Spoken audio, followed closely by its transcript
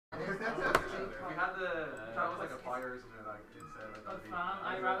had the that was like a fire or something like That's fine.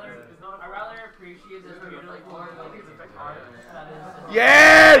 I rather appreciate this beautiful art that is.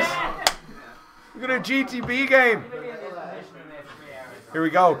 Yes! Look at a GTB game. Here we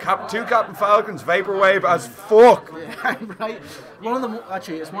go. Two Captain Falcons, Vaporwave as fuck. Yeah, right. One of them,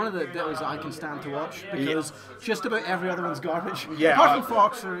 actually, it's one of the videos that I can stand to watch because just about every other one's garbage. Yeah. Apart from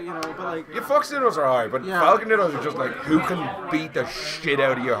Fox, or but like. Yeah, Fox Dittos are alright, but Falcon Dittos are just like who can beat the shit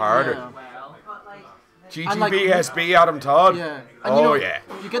out of you harder. Yeah. GTB like, SB Adam Todd. Yeah. And yeah.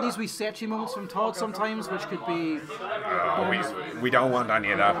 You get these wee setchy moments from Todd sometimes, which could be. We don't want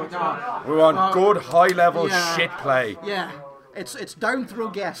any of that. No. We want good high level shit play. Yeah. It's down throw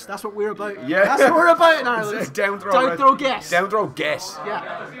guess. That's what we're about. Yeah. That's what we're about in Ireland. Down throw guess. Down throw guess.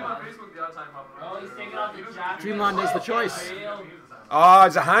 Yeah. Dreamland is the choice. Ah,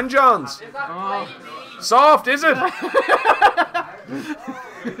 it's a hand Johns. Soft, is it?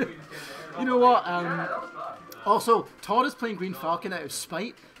 You know what? Also, Todd is playing Green Falcon out of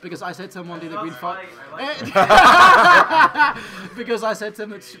spite because I said to him one day the Green Falcon. Because I said to him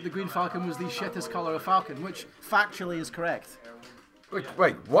the Green Falcon was the shittest colour of Falcon, which factually is correct.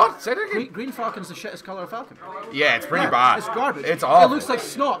 Wait, what? Say that again? Green Falcon's the shittest colour of Falcon. Yeah, it's pretty bad. It's garbage. It's awful. It looks like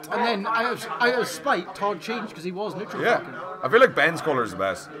snot, and then out of spite, Todd changed because he was neutral Falcon. I feel like Ben's colour is the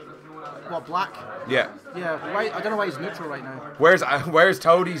best. What, black? Yeah. Yeah, right. I don't know why he's neutral right now. Where's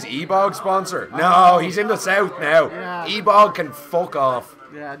Toadie's E-Bog sponsor? No, he's in the south now. Yeah. E-Bog can fuck off.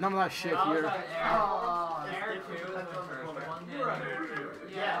 Yeah, none of that shit here.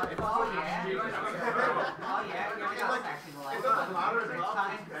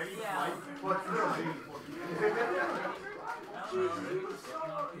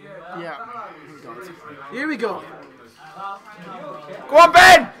 Yeah. Here we go. Go on,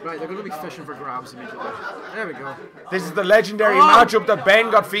 Ben! Right, they're going to be fishing for grabs immediately. There we go. This is the legendary matchup that Ben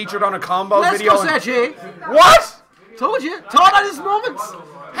got featured on a combo video. Let's go, Sergi. What? Told you. Todd had his moments.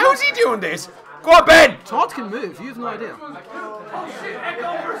 How is he doing this? Go on, Ben! Todd can move. You have no idea.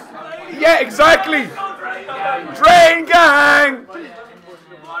 Yeah, exactly. Drain gang!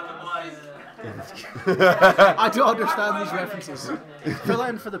 I don't understand these references. Fill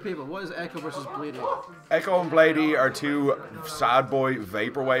in for the people. What is Echo versus Bladey? Echo and Bladey are two sad boy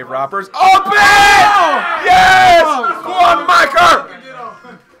vaporwave rappers. Oh, Ben! Yes! Go on, Macker!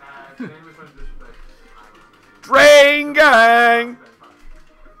 Drain gang!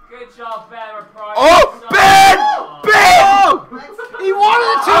 Good job, Ben. We're proud. Oh, Ben! Ben! Oh! He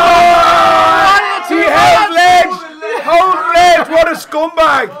wanted to! He held ledge! Hold ledge! What a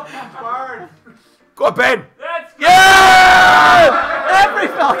scumbag! Go on, Ben! Yeah! Every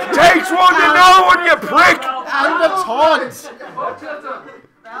Falcon takes one to know one, you prick! And the taunts!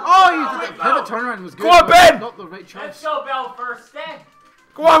 Oh, you did the pivot turnaround was good. Go on, Ben! Not the right choice. Let's go, Bell first step.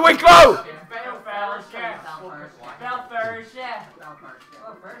 Go on, Wicklow! Bell first, yeah. Bell first, yeah.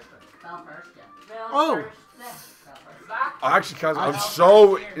 Oh! Actually, cause I'm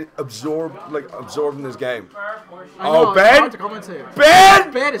so absorbing this game. Oh, Ben!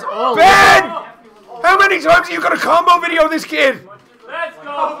 Ben! Ben is all Ben! How many times are you gonna combo video this kid? Let's go!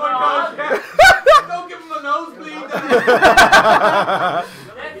 Oh my gosh! Don't give him a nosebleed! Let's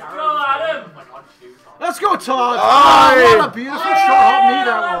go, Adam! Let's go, Todd! Aye. Oh, what a beautiful short hop knee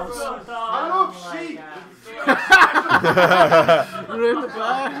that was! I love sheep! We're in the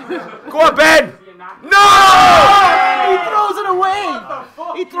back. Go on, Ben! No! He throws it away!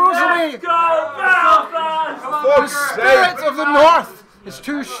 He throws it away! Go, Belfast! The spirit of the North is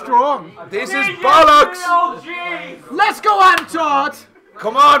too strong. This is bollocks! Let's go, Adam Todd!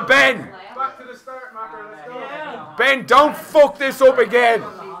 Come on, Ben! Back to the start, Macker, let's go. Ben, don't fuck this up again!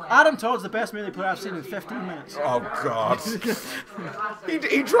 Adam Todd's the best melee player I've seen in 15 minutes. Oh, God.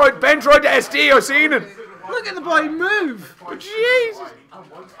 Ben tried to SD, I've seen it. Look at the boy move! Oh, Jesus.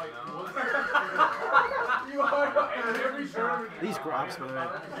 These grabs, by the way.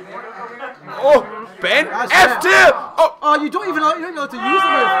 Oh, Ben, F2! Oh, you don't even know how to use the move.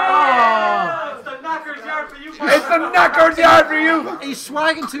 Oh. It's the knacker's yard for you. It's the knacker's yard for you! He's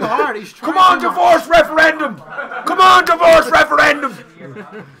swagging too hard. He's Come on, divorce referendum! Come on, divorce referendum!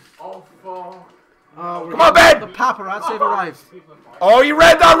 Come on, Ben! The paparazzi have arrived. Oh, you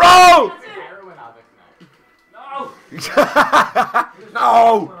read that roll!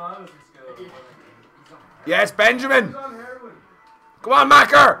 No! Yes, Benjamin! Come on,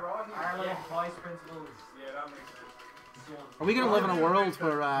 Macker! Are we going to live in a world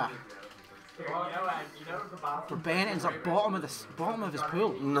where Ben ends up bottom of his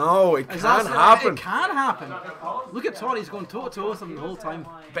pool? No, it can't happen. It can happen. Look at Todd, he's going toe to toe with him the whole time.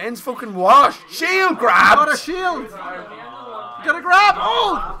 Ben's fucking washed. Shield grab! Got a shield! You got a grab!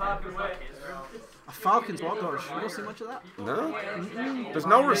 Oh! Falcons, what, Dorsh? You don't see much of that? No? There's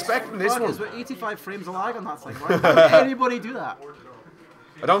no respect in this Fuck, one. there's about 85 frames of lag on that thing. Why would anybody do that?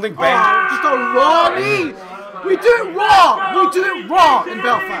 I don't think Ben... Just a raw knee! We do it raw! We do it raw in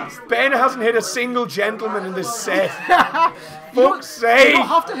Belfast! Ben hasn't hit a single gentleman in this set. You Fuck's sake! You don't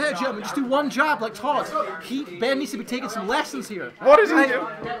have to hit a gentleman, just do one jab like Todd. Ben needs to be taking some lessons here. What is he doing?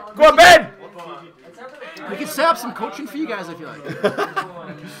 Go on, Ben! We can set up some coaching for you guys if you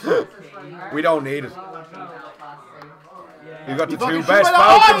like. We don't need it. You've got the two Fucking best shoot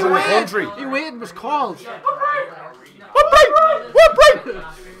by Falcons in the waited. country. He waited and was called. What break? What break?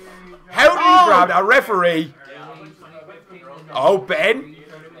 How did he grab that? A referee? Oh, Ben.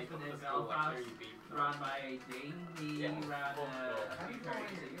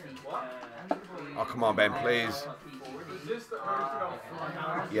 Oh, come on, Ben, please.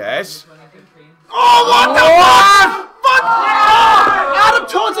 Yes. Oh, what the fuck? Adam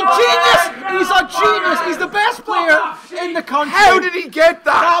Todd's a genius! He's a genius! He's the best player in the country! How did he get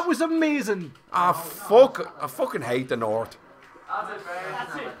that? That was amazing! Ah, fuck. I fucking hate the North. That's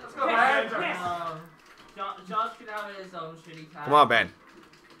it. Let's go. Josh could have his own shitty time. Come on, Ben.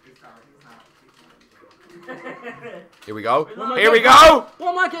 Here we go. Here we go. What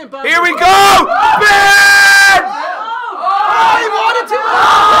am I getting back? Here we go. Ben!